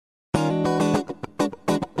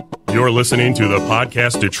You're listening to the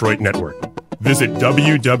Podcast Detroit Network. Visit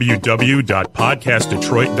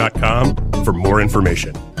www.podcastdetroit.com for more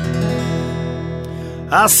information.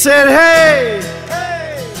 I said, hey,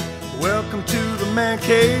 welcome to the Man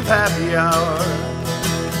Cave Happy Hour.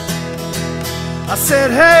 I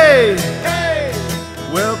said, hey,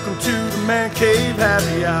 welcome to the Man Cave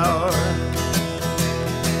Happy Hour.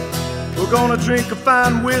 We're gonna drink a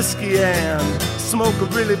fine whiskey and smoke a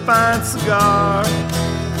really fine cigar.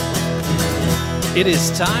 It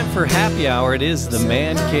is time for Happy Hour. It is the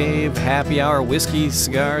Man Cave Happy Hour. Whiskey,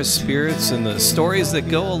 cigars, spirits, and the stories that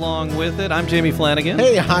go along with it. I'm Jamie Flanagan.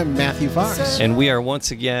 Hey, I'm Matthew Fox. And we are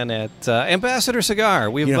once again at Ambassador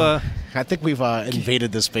Cigar. We've I think we've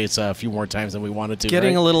invaded this space a few more times than we wanted to.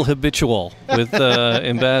 Getting right? a little habitual with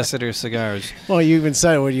Ambassador Cigars. Well, you even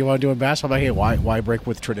said, what do you want to do in basketball? I'm like, hey, why break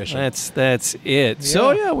with tradition? That's it. Yeah.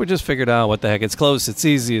 So, yeah, we just figured out what the heck. It's close, it's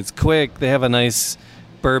easy, it's quick. They have a nice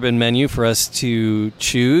bourbon menu for us to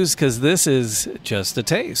choose because this is Just a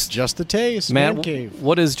Taste. Just a Taste, Matt, Man Cave.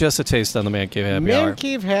 What is Just a Taste on the Man Cave Happy Hour? Man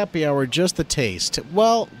Cave Happy Hour, Just a Taste.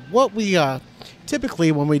 Well, what we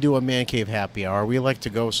typically when we do a Man Cave Happy Hour, we like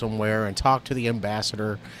to go somewhere and talk to the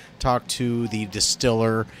ambassador, talk to the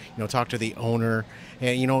distiller, talk to the owner,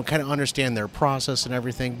 and kind of understand their process and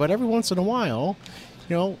everything. But every once in a while,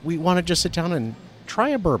 we want to just sit down and try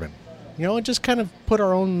a bourbon. And just kind of put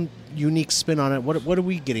our own unique spin on it. What are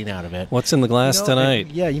we getting out of it? What's in the glass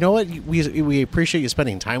tonight? Yeah, you know what? We appreciate you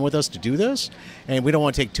spending time with us to do this, and we don't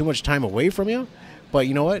want to take too much time away from you. But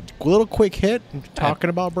you know what? A little quick hit,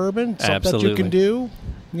 talking about bourbon, something Absolutely. that you can do,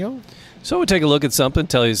 So we'll take a look at something,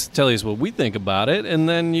 tell you what we think about it, and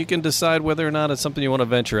then you can decide whether or not it's something you want to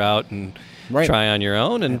venture out and try on your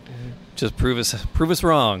own and just prove us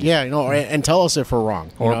wrong. Yeah, and tell us if we're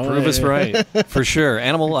wrong. Or prove us right, for sure.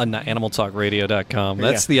 AnimalTalkRadio.com.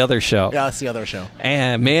 That's the other show. Yeah, that's the other show.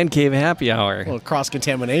 And Man Cave Happy Hour. A little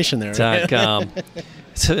cross-contamination there. .com.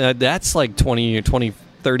 So, that's like 20,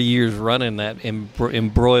 30 years running that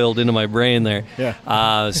embroiled into my brain there. Yeah.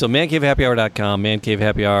 So mancavehappyhour.com, Man Cave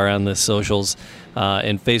Happy Hour on the socials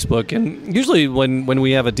and Facebook. And usually when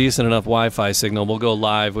we have a decent enough Wi-Fi signal, we'll go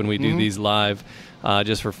live when we do these live.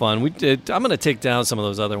 Just for fun. I'm going to take down some of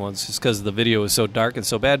those other ones just because the video is so dark and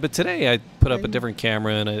so bad. But today I put up a different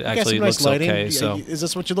camera and it actually looks okay. So is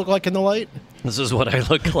this what you look like in the light? This is what I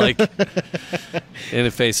look like in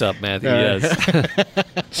a face up, Matthew.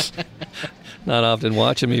 Yes. Not often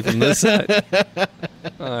watching me from this side.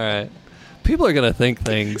 All right. People are going to think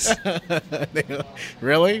things.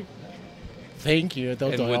 Really? Thank you.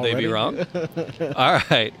 And would they be wrong? All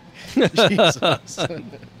right. Jesus.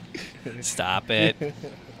 Stop it.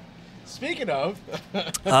 Speaking of.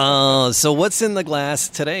 So what's in the glass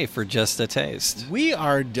today for Just a Taste? We're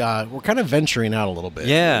kind of venturing out a little bit.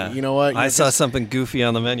 Yeah. You know what? I saw something goofy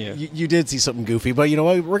on the menu. You did see something goofy, but you know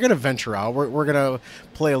what? We're going to venture out. We're going to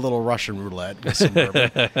play a little Russian roulette with some bourbon.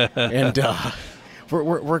 And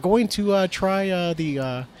we're going to try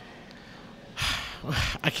the...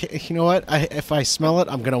 I can't, you know what? If I smell it,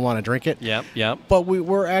 I'm going to want to drink it. Yep. But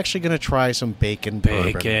we're actually going to try some bacon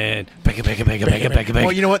bourbon. Bacon.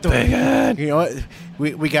 Well, you know what? Bacon. You know what?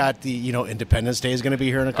 We got the Independence Day is going to be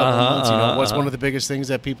here in a couple of months. What's one of the biggest things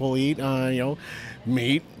that people eat?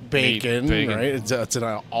 Meat, bacon, right? It's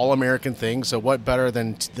an all-American thing. So what better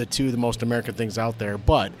than the most American things out there?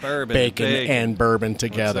 But bacon and bourbon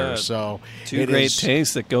together. So two great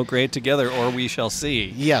tastes that go great together, or we shall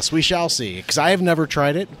see. Yes, we shall see. Because I have never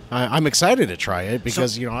tried it. I'm excited to try it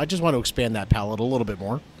because I just want to expand that palate a little bit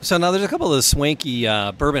more. So now there's a couple of the swanky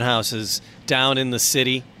bourbon houses down in the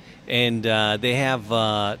city, and they have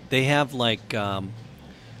like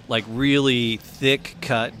really thick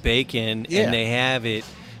cut bacon, and they have it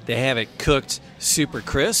cooked super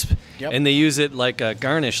crisp, and they use it like a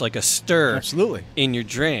garnish, like a stir, absolutely, in your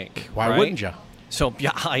drink. Why wouldn't you? So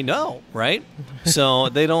yeah, I know, right? So I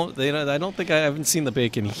haven't seen the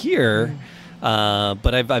bacon here.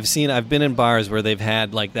 But I've been in bars where they've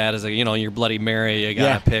had like that as your Bloody Mary, you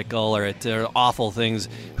got a pickle, or they're awful things.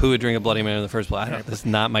 Who would drink a Bloody Mary in the first place? That's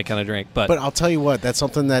not my kind of drink. But I'll tell you what, that's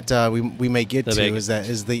something that we may get to bacon.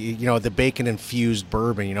 is the bacon infused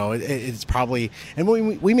bourbon. It's probably, and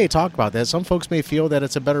we may talk about that. Some folks may feel that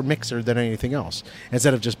it's a better mixer than anything else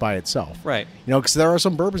instead of just by itself. Right. Because there are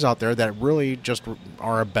some bourbons out there that really just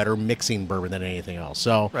are a better mixing bourbon than anything else.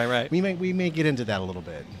 So right. We may get into that a little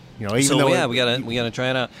bit. We gotta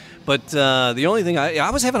try it out. But the only thing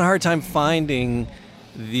I was having a hard time finding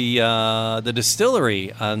the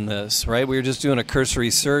distillery on this, right? We were just doing a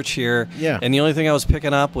cursory search here, Yeah. and the only thing I was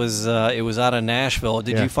picking up was it was out of Nashville.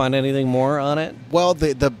 Did Yeah. you find anything more on it? Well,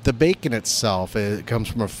 the bacon itself, it comes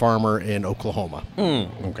from a farmer in Oklahoma.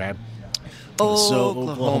 Okay. Oh, So,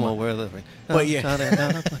 Oklahoma, Oklahoma. where the But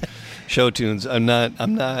yeah. show tunes. I'm not.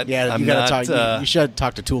 Yeah, I'm you gotta not, talk. You should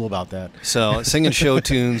talk to Tool about that. So singing show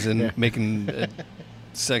tunes and making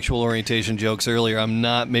sexual orientation jokes earlier. I'm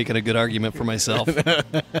not making a good argument for myself.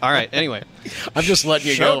 All right. Anyway, I'm just letting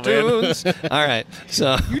you show go, man. tunes. All right.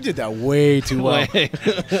 So You did that way too well.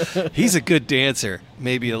 he's a good dancer.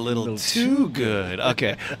 Maybe a little too good.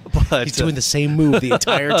 Okay, but He's doing the same move the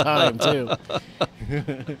entire time too.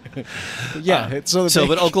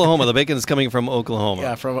 but Oklahoma. The bacon is coming from Oklahoma.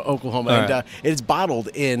 Yeah, from Oklahoma, All and right. it's bottled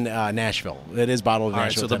in Nashville. It is bottled in All right,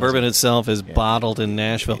 Nashville. so the Tennessee. bourbon itself is bottled in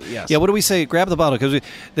Nashville. Yes. Yeah, what do we say? Grab the bottle, because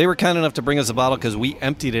they were kind enough to bring us a bottle because we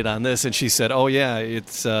emptied it on this, and she said, "Oh yeah,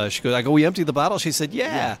 it's." She goes, "I go, we emptied the bottle." She said,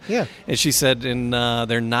 "Yeah, Yeah. And she said, "And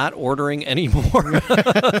they're not ordering anymore."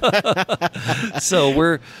 So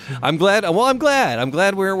I'm glad. Well, I'm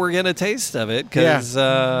glad we're getting a taste of it because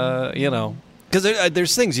Because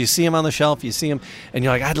there's things, you see them on the shelf, you see them, and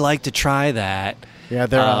you're like, I'd like to try that. Yeah,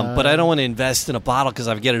 they're, but I don't want to invest in a bottle because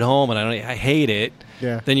I get it home and I hate it.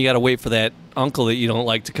 Yeah. Then you got to wait for that uncle that you don't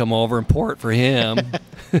like to come over and pour it for him.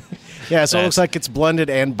 Yeah, so it looks like it's blended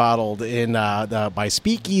and bottled in by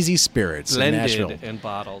Speakeasy Spirits in Nashville. Blended and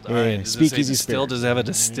bottled. All Yeah, right. Does it say Speakeasy distilled? Spirit. Does it have a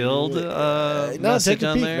distilled No, message take a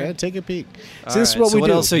on peek, there? man. Take a peek. All So this is right, what so we what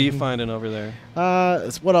do. else are you finding over there?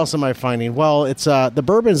 What else am I finding? Well, it's the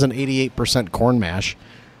bourbon's an 88% corn mash,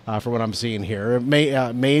 for what I'm seeing here. Made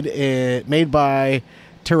by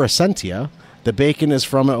Terracentia. The bacon is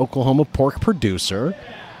from an Oklahoma pork producer.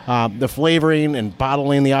 The flavoring and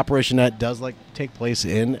bottling, the operation that does take place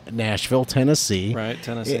in Nashville, Tennessee. Right,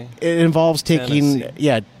 Tennessee. It involves taking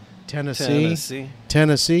Tennessee.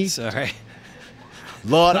 Tennessee. Sorry.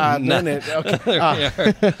 Lord, I No. meant it. Okay. There we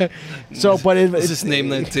are. So, but Is this name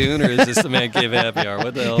that tune, or is this the Man Cave Happy Hour?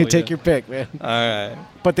 What the hell? you take your pick, man. All right.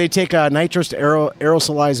 But they take nitrous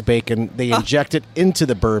aerosolized bacon, they inject it into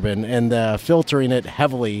the bourbon, and filtering it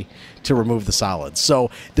heavily to remove the solids. So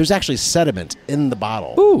there's actually sediment in the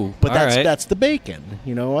bottle. Ooh, but all right. that's the bacon.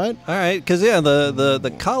 You know what? All right, because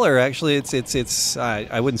the color actually it's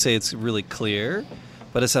I wouldn't say it's really clear,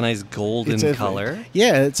 but it's a nice golden It's a- color.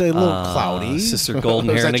 Yeah, it's a little cloudy. Sister golden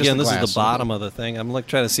Or is hair, that and just again, the this is glass? the bottom of the thing. I'm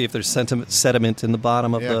trying to see if there's sediment in the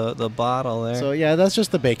bottom of Yeah. the bottle there. So yeah, that's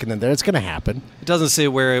just the bacon in there. It's going to happen. It doesn't say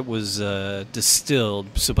where it was distilled,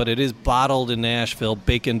 but it is bottled in Nashville,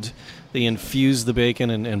 baconed. They infuse the bacon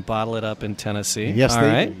and bottle it up in Tennessee. Yes, All they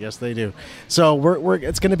right. do. Yes, they do. So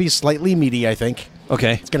it's going to be slightly meaty, I think.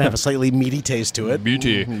 Okay. It's going to have a slightly meaty taste to it.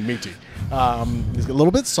 Meaty. Meaty. It's a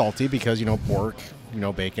little bit salty because, pork,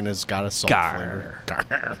 bacon has got a salt Gar.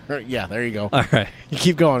 flavor. Gar. Yeah, there you go. All right. You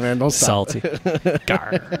keep going, man. Don't stop. Salty.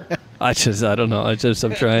 Gar. I don't know. I'm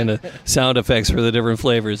trying to sound effects for the different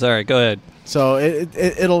flavors. All right, go ahead. So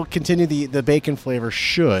it'll continue. The bacon flavor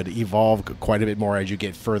should evolve quite a bit more as you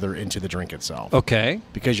get further into the drink itself. Okay.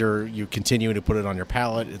 Because you continue to put it on your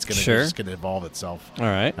palate, it's Sure. going to evolve itself. All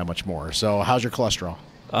right. That much more. So how's your cholesterol?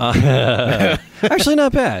 Actually,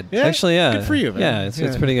 not bad. Yeah? Actually, yeah. Good for you, man. Yeah, it's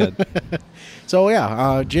Yeah. pretty good. So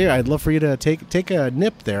yeah, Jay, I'd love for you to take a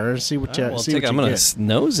nip there and see what you Well, see what you I'm going get. to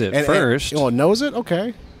nose it And- first. oh, nose it?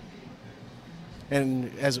 Okay.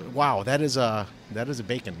 And wow, that is a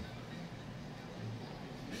bacon.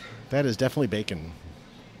 That is definitely bacon.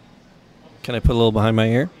 Can I put a little behind my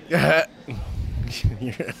ear?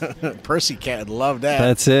 Percy cat love that.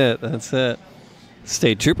 That's it.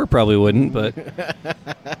 State trooper probably wouldn't, but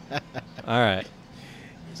all right.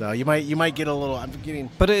 So you might get a little. I'm getting.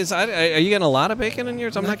 But are you getting a lot of bacon in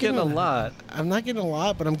yours? I'm not getting a lot. I'm not getting a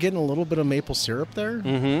lot, but I'm getting a little bit of maple syrup there.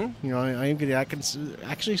 Mm-hmm. I am getting. I can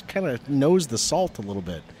actually kind of nose the salt a little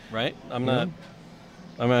bit. Right? I'm not.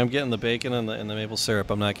 I'm getting the bacon and the maple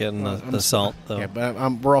syrup. I'm not getting the salt though. Yeah,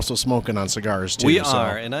 but we're also smoking on cigars too. We so.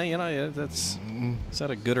 are, and that's is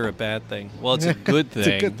that a good or a bad thing? Well, it's a good thing. It's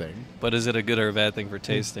a good thing. But is it a good or a bad thing for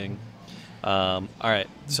tasting? All right,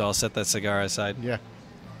 so I'll set that cigar aside. Yeah.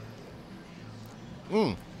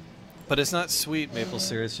 But it's not sweet maple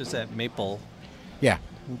syrup. It's just that maple. Yeah.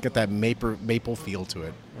 Get that maple feel to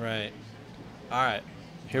it. Right. All right.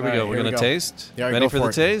 Here we All go. right, We're here we going to go. taste. Yeah, Ready go for for the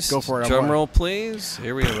it. taste? Go for it. Drum roll, please.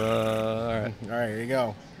 Here we go. All right. All right, here you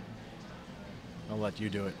go. I'll let you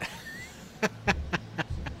do it.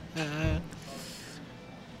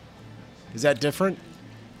 Is that different?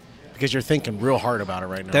 Because you're thinking real hard about it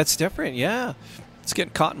right now. That's different, yeah. It's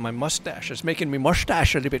getting caught in my mustache. It's making my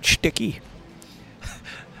mustache a little bit sticky.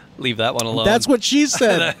 Leave that one alone. That's what she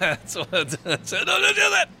said. That's what I said. Don't do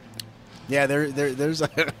that. Yeah, there's a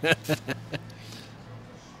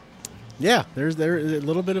yeah, there's a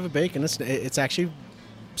little bit of a bacon. It's actually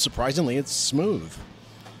surprisingly it's smooth.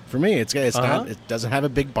 For me, it's not. It doesn't have a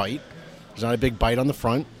big bite. There's not a big bite on the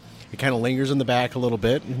front. It kind of lingers in the back a little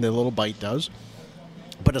bit, and the little bite does.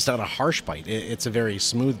 But it's not a harsh bite. It's a very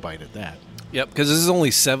smooth bite at that. Yep, because this is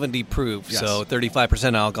only 70 proof, Yes. so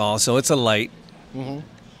 35% alcohol, so it's a light.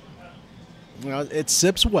 It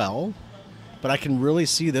sips well, but I can really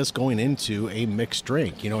see this going into a mixed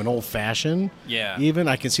drink. An old fashioned. Yeah. Even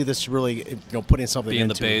I can see this really, putting something Being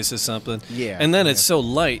into the base of something. Yeah, And then yeah. it's so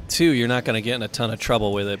light, too, you're not going to get in a ton of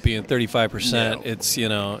trouble with it. Being 35%, No. it's,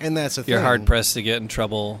 And that's the you're thing. hard-pressed to get in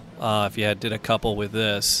trouble if you did a couple with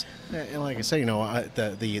this. And like I say,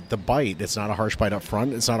 the bite. It's not a harsh bite up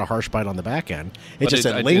front. It's not a harsh bite on the back end. It But just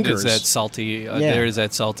it lingers. is that salty. Yeah. There is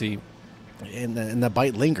that salty. And the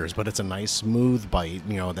bite lingers, but it's a nice smooth bite,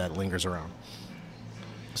 that lingers around.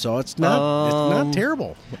 So it's not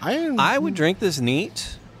terrible. I would drink this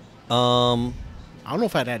neat. I don't know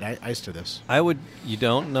if I'd add ice to this. I would. You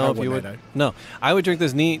don't know I if you would. wouldn't add. No, I would drink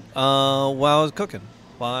this neat while I was cooking,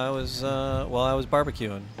 while I was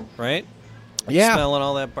barbecuing. Right? Yeah. Smelling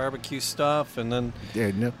all that barbecue stuff, and then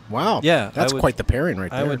Wow. Yeah, That's I would- quite the pairing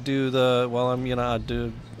right there. I would do I'd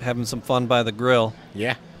do having some fun by the grill.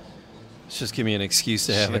 Yeah. It's just give me an excuse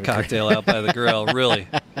to have a Have a cocktail out by the grill. Really,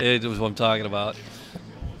 it was what I'm talking about.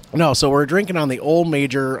 No, so we're drinking on the Old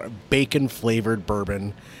Major bacon flavored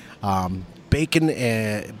bourbon,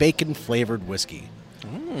 bacon flavored whiskey.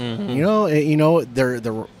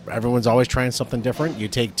 They're everyone's always trying something different. You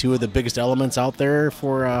take two of the biggest elements out there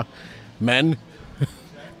for men,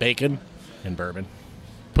 bacon and bourbon.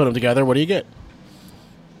 Put them together. What do you get?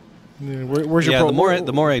 Where's your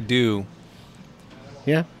the more I do,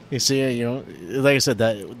 Yeah, you see, like I said,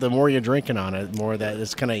 that the more you're drinking on it, the more that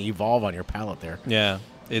it's kind of evolve on your palate there. yeah,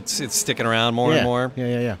 it's sticking around more and more.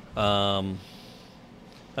 Yeah.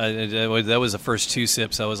 That was the first two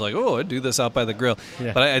sips. I was like, oh, I'd do this out by the grill.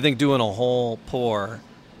 Yeah. But I think doing a whole pour,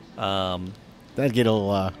 That'd get a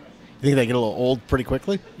little. You think they get a little old pretty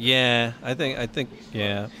quickly? yeah, I think,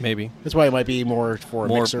 yeah, maybe That's why it might be more for a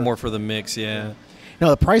mixer. more for the mix. Yeah, No,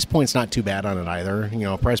 the price point's not too bad on it either.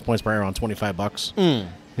 Price point's probably around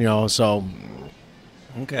 $25. So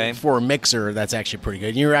okay. for a mixer, that's actually pretty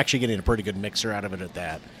good. You're actually getting a pretty good mixer out of it at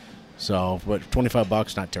that. So, but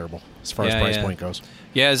 $25, not terrible as far as price point goes.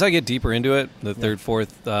 Yeah, as I get deeper into it, the third,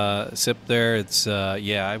 fourth sip there, it's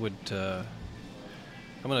I would.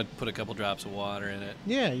 I'm gonna put a couple drops of water in it.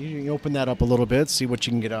 Yeah, you open that up a little bit, see what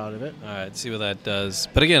you can get out of it. All right, see what that does.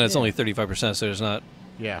 But again, it's only 35%, so there's not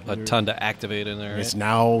Yeah, a ton to activate in there. It's Right?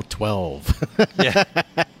 now 12. Yeah,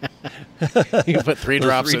 You put three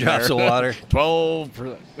drops three in drops there. of water.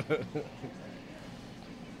 12.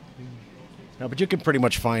 No, but you can pretty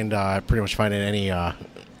much find it in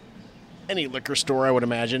any liquor store, I would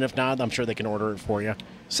imagine. If not, I'm sure they can order it for you.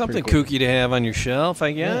 Something Pretty quick. kooky to have on your shelf,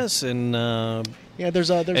 I guess. And Yeah, there's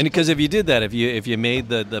and because if you did that, if you made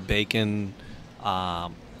the bacon,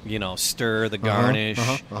 stir the garnish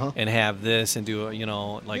and have this and do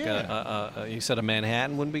you said a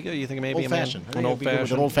Manhattan wouldn't be good. You think maybe old fashioned. an old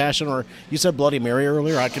fashioned? An old fashioned, or you said Bloody Mary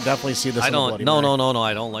earlier. I could definitely see this. I in a don't. Bloody No, Mary. no.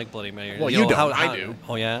 I don't like Bloody Mary. Well, you don't. How- I do.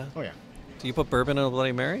 Oh yeah. Oh yeah, Do you put bourbon in a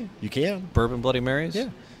Bloody Mary? you can. Bourbon Bloody Marys? Yeah.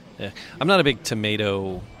 Yeah. I'm not a big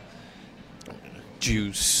tomato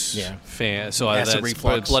juice fan. So Acid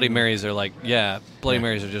reflux. Bloody Marys are like, Bloody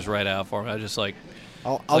Marys are just right out for me. I just like.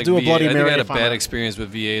 I'll like do a V8. Bloody I Mary. think I had a if I'm bad experience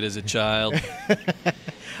with V8 as a child.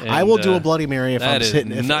 I will do a Bloody Mary if that I'm is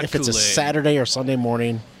sitting. not If it's a Kool-Aid. Saturday or Sunday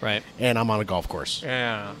morning, Right. and I'm on a golf course.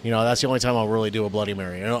 Yeah. That's the only time I'll really do a Bloody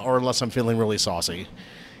Mary, or unless I'm feeling really saucy.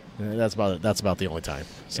 That's about the only time.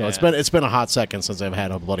 So Yeah. it's been a hot second since I've had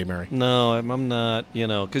a Bloody Mary. No, I'm not.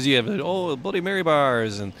 Because you have Bloody Mary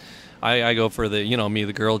bars, and I go for the me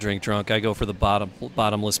the girl drink drunk. I go for the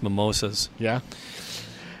bottomless mimosas. Yeah.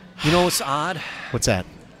 You know what's odd? What's that?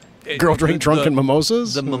 Girl drink drunken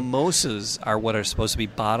mimosas? The mimosas are what are supposed to be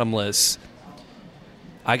bottomless.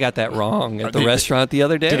 I got that wrong at the restaurant the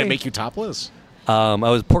other day. Did it make you topless? I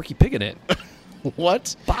was Porky Pigging it.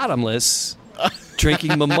 What? Bottomless,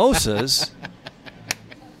 drinking mimosas,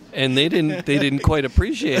 and they didn't quite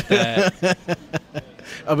appreciate that.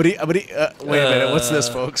 Wait a minute. What's this,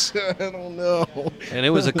 folks? I don't know. And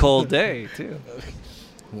it was a cold day too.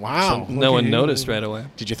 Wow. So no one noticed right away.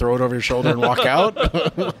 Did you throw it over your shoulder and walk out?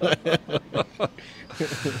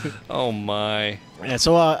 Oh my! Yeah,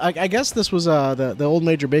 so I guess this was the Old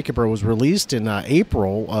Major Bacon Bro was released in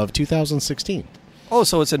April of 2016. Oh,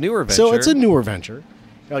 so it's a newer venture. So it's a newer venture.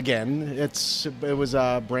 again, it was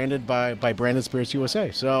branded by Branded Spirits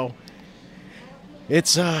USA. So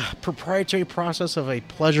it's a proprietary process of a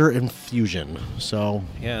pleasure infusion. So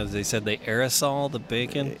Yeah, as they said, they aerosol the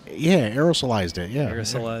bacon. yeah, aerosolized it. Yeah,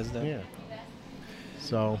 Aerosolized it. Yeah.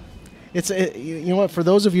 So you know what? For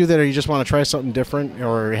those of you that you just want to try something different,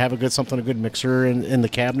 or have a good mixer in the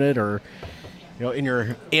cabinet, or in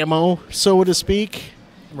your ammo, so to speak,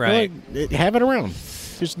 Right. have it around.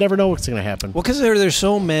 You just never know what's going to happen. Well, because there's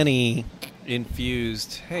so many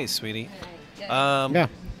infused. Hey, sweetie. Yeah.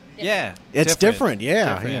 Yeah. It's different.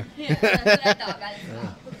 Yeah.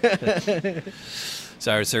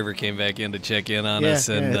 So our server came back in to check in on Yeah, us,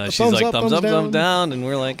 and yeah. she's Thumbs like, up, thumbs up, thumbs thumbs down, and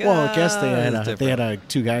we're like, Well, I guess it's they had different.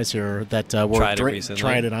 two guys here that were Tried it recently.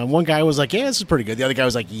 tried it on. One guy was like, "Yeah, this is pretty good." The other guy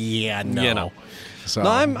was like, "Yeah, no." You know. So No,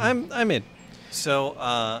 I'm in. So,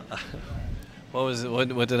 what was it?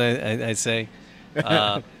 What did I say?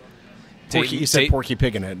 Porky, you said Porky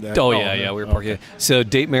Pig in it. Oh yeah, we were Porky. okay. So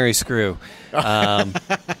date, marry, screw.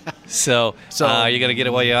 So are you gonna get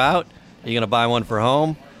it while you're out? Are you gonna buy one for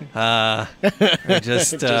home? Or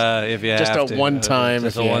just if you just have a to, one-time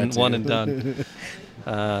just if a you one had to. one and done.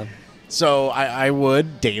 So I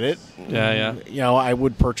would date it. Yeah. I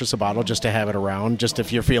would purchase a bottle just to have it around, just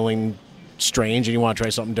if you're feeling strange and you want to try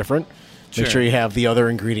something different. Sure. Make sure you have the other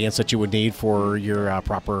ingredients that you would need for your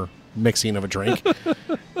proper mixing of a drink.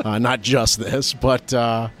 Not just this, but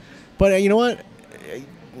you know what?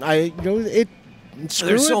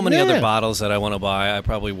 There's so many other bottles that I want to buy. I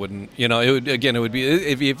probably wouldn't. It would be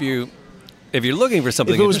if you're looking for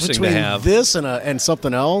something If it was interesting to between have. this and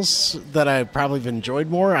something else that I probably have enjoyed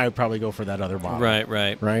more, I would probably go for that other bottle.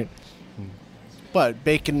 Right. But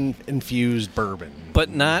bacon infused bourbon. But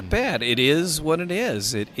not bad. It is what it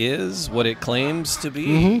is. It is what it claims to be.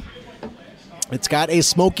 Mm-hmm. It's got a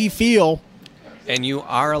smoky feel. And you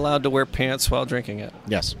are allowed to wear pants while drinking it.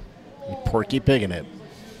 Yes. Porky Pig in it.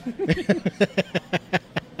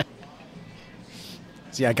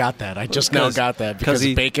 See, I got that. I just now got that because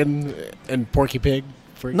of bacon and Porky Pig.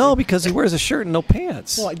 No, because he wears a shirt and no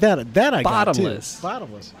pants. Well, that I Bottomless. got too.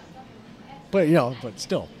 Bottomless. But but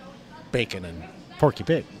still, bacon and Porky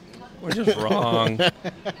Pig. We're just wrong.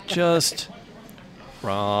 Just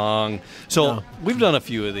wrong. So we've done a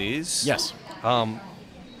few of these. Yes.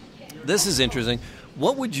 This is interesting.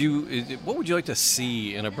 What would you like to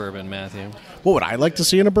see in a bourbon, Matthew? What would I like to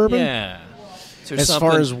see in a bourbon? Yeah. As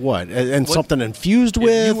far as what? And something infused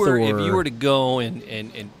with? If you were to go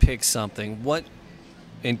and pick something,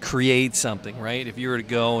 and create something, right? If you were to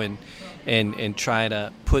go and try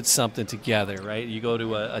to put something together, right? You go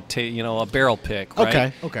to a barrel pick,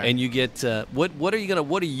 right? Okay. And you get what are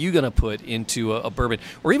you gonna put into a bourbon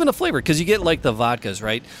or even a flavor? Because you get like the vodkas,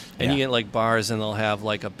 right? And you get like bars, and they'll have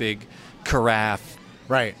like a big carafe,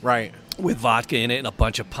 right, with vodka in it and a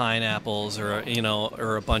bunch of pineapples or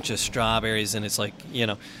a bunch of strawberries, and it's like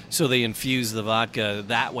so they infuse the vodka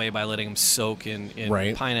that way by letting them soak in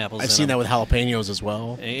pineapples. I've seen that with jalapenos as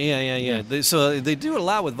well. Yeah. So they do it a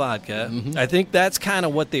lot with vodka. Mm-hmm. I think that's kind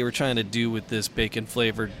of what they were trying to do with this bacon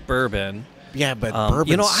flavored bourbon. Yeah, but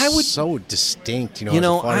bourbon's so distinct.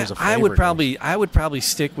 I would probably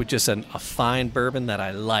stick with just a fine bourbon that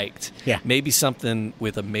I liked. Yeah, maybe something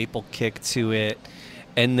with a maple kick to it.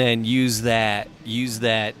 And then use that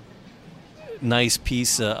nice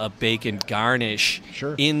piece of bacon garnish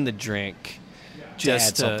in the drink,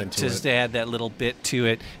 just to add that little bit to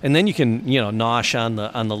it. And then you can nosh on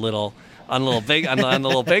the little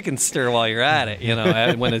bacon stir while you're at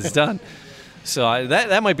it, when it's done. So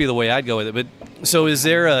that might be the way I'd go with it. But so is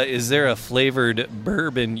there a flavored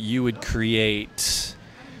bourbon you would create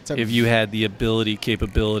if you had the ability,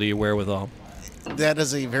 capability, wherewithal? That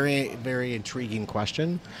is a very, very intriguing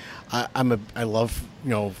question. I love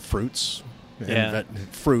fruits. Yeah.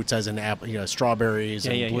 Fruits as in apple, strawberries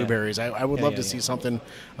and blueberries. I would love to see something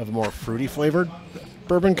of a more fruity flavored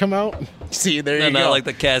bourbon come out. See, there you go. Not like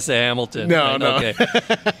the Casa Hamilton. No. Okay.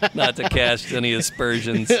 Not to cast any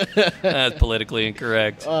aspersions. That's politically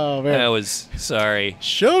incorrect. Oh man, I was sorry.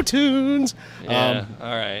 Show tunes. Yeah. All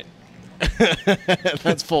right.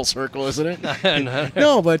 That's full circle, isn't it?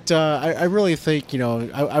 No, but I really think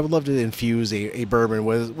I would love to infuse a bourbon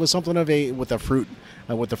with something with a fruit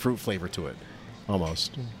flavor to it,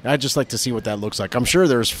 almost. I'd just like to see what that looks like. I'm sure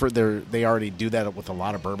they already do that with a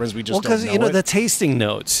lot of bourbons. We just don't know it. The tasting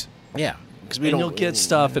notes. Yeah, because you'll get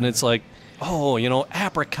stuff and it's like,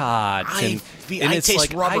 apricot. I it's taste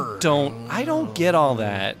like, rubber. I don't get all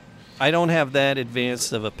that. I don't have that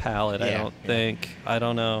advanced of a palate, I don't think. I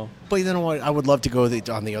don't know. But you know what? I would love to go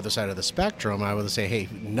on the other side of the spectrum. I would say, hey,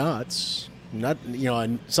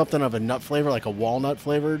 something of a nut flavor, like a walnut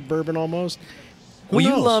flavored bourbon almost. Well, you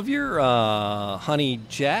knows? love your Honey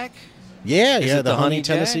Jack. Yeah, Is yeah, it the the Honey Honey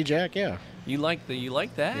Tennessee Jack? Jack. Yeah, You like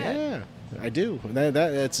that? yeah, I do.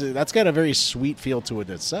 That's got a very sweet feel to it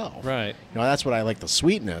itself. Right. That's what I like, the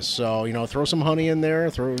sweetness. So throw some honey in there.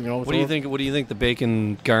 What do you think? What do you think the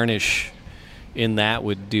bacon garnish in that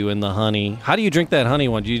would do in the honey? How do you drink that honey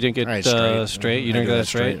one? Do you drink it straight? You drink that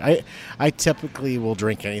straight? I typically will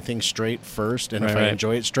drink anything straight first, and if I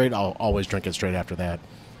enjoy it straight, I'll always drink it straight after that.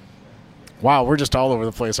 Wow, we're just all over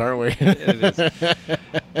the place, aren't we?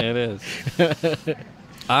 It is.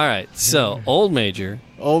 All right, so Old Major,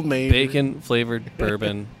 bacon flavored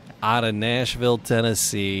bourbon out of Nashville,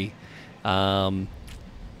 Tennessee.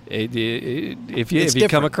 If you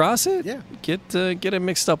come across it, get it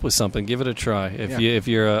mixed up with something. Give it a try. If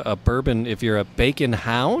you're a bacon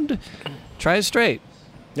hound, try it straight.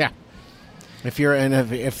 Yeah. If you're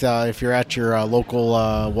at your local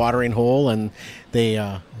watering hole and they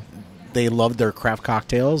love their craft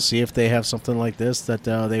cocktails, see if they have something like this that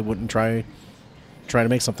they wouldn't try to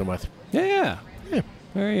make something with. Yeah.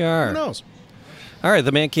 There you are. Who knows? All right,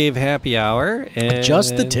 the Man Cave Happy Hour, and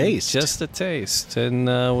just the taste, and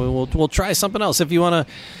we'll try something else if you want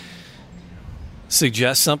to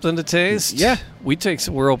suggest something to taste. Yeah,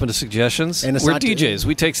 we're open to suggestions. And we're DJs.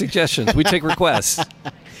 We take suggestions. We take requests.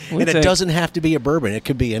 It doesn't have to be a bourbon. It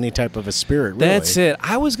could be any type of a spirit. Really. That's it.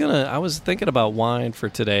 I was thinking about wine for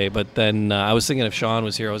today, but then I was thinking if Sean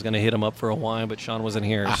was here, I was going to hit him up for a wine, but Sean wasn't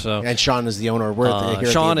here. And Sean is the owner.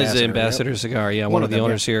 Sean is the Ambassador Cigar. Yeah, one of the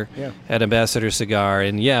owners here at Ambassador Cigar,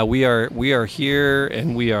 and we are here,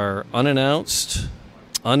 and we are unannounced,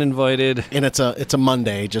 uninvited, and it's a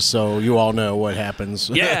Monday, just so you all know what happens.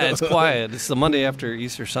 Yeah, it's quiet. It's the Monday after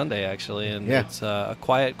Easter Sunday, actually, and it's a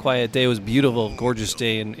quiet day. It was a beautiful, gorgeous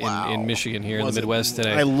day in Michigan here in the Midwest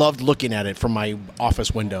today. I loved looking at it from my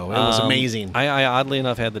office window. It was amazing. I oddly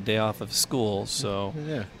enough had the day off of school, so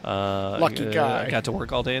lucky guy. I got to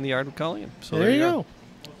work all day in the yard with Colleen. So there you go.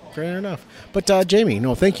 Fair enough. But Jamie,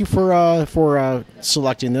 thank you for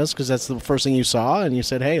selecting this, because that's the first thing you saw, and you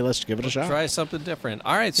said, hey, let's give it a shot. Try something different.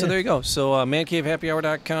 All right, so there you go. So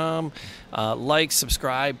mancavehappyhour.com. Like,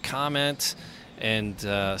 subscribe, comment, and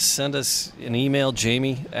send us an email,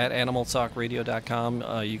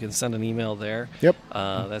 jamie@animaltalkradio.com. You can send an email there. Yep.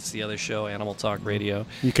 That's the other show, Animal Talk Radio.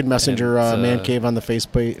 You can messenger Man Cave on the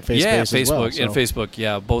Facebook Facebook as well, and Facebook.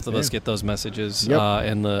 Yeah, both of us get those messages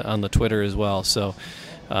on the Twitter as well. So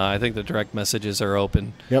I think the direct messages are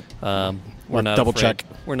open. Yep. We're not double afraid. check.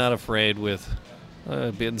 We're not afraid with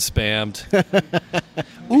being spammed.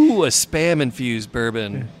 Ooh, a spam-infused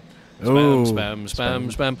bourbon.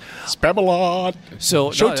 Spam. Spam-a-lot.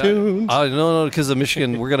 So show tunes. No, because the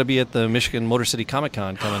Michigan, we're going to be at the Michigan Motor City Comic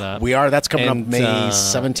Con coming up. We are. That's coming up May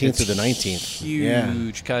 17th to the 19th.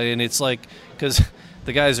 Huge, and it's like because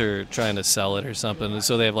the guys are trying to sell it or something, and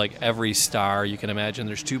so they have like every star you can imagine.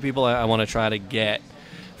 There's two people I want to try to get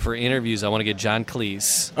for interviews. I want to get John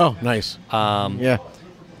Cleese. Oh, nice.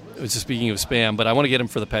 Speaking of spam, but I want to get him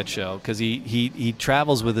for the pet show because he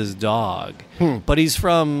travels with his dog, but he's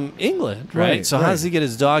from England, right? So how does he get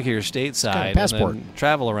his dog here stateside passport. and then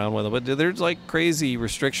travel around with him? But there's like crazy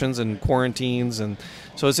restrictions and quarantines, and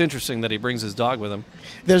so it's interesting that he brings his dog with him.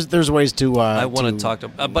 There's ways to. I want to talk to,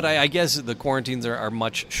 but I guess the quarantines are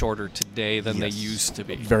much shorter today than they used to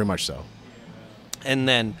be. Very much so. And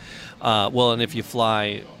then, and if you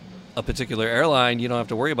fly a particular airline, you don't have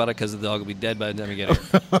to worry about it because the dog will be dead by the time you get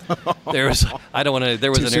here. There was an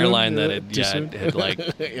airline that had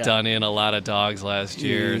done in a lot of dogs last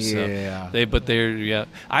year. Yeah. So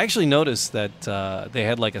I actually noticed that they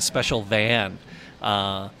had like a special van.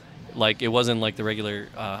 Like it wasn't like the regular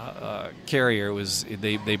carrier. It was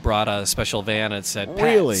they brought a special van and it said pets.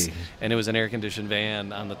 Really? And it was an air conditioned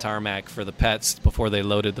van on the tarmac for the pets before they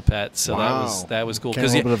loaded the pets. So that was cool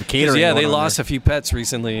because they lost a few pets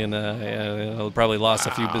recently and probably lost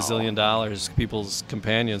a few bazillion dollars. People's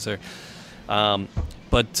companions there.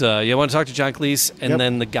 But I want to talk to John Cleese, and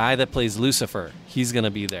then the guy that plays Lucifer, he's going to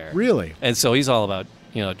be there. Really? And so he's all about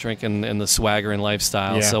drinking and the swagger and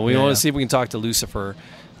lifestyle. Yeah, so we want to see if we can talk to Lucifer.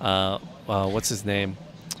 What's his name?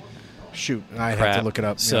 Shoot, I have to look it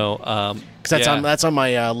up. So, that's on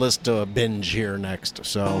my list to binge here next.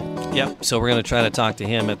 So, So we're gonna try to talk to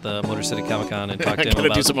him at the Motor City Comic Con and talk to him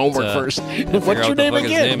about. Do some homework first. What's your name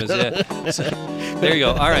again? His name is. So, there you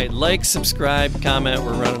go. All right, like, subscribe, comment.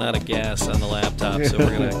 We're running out of gas on the laptop, so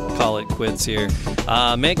we're gonna call it quits here.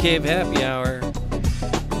 Man Cave Happy Hour.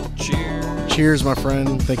 Cheers. Cheers, my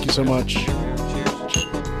friend. Thank you so much. Cheers.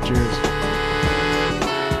 Cheers.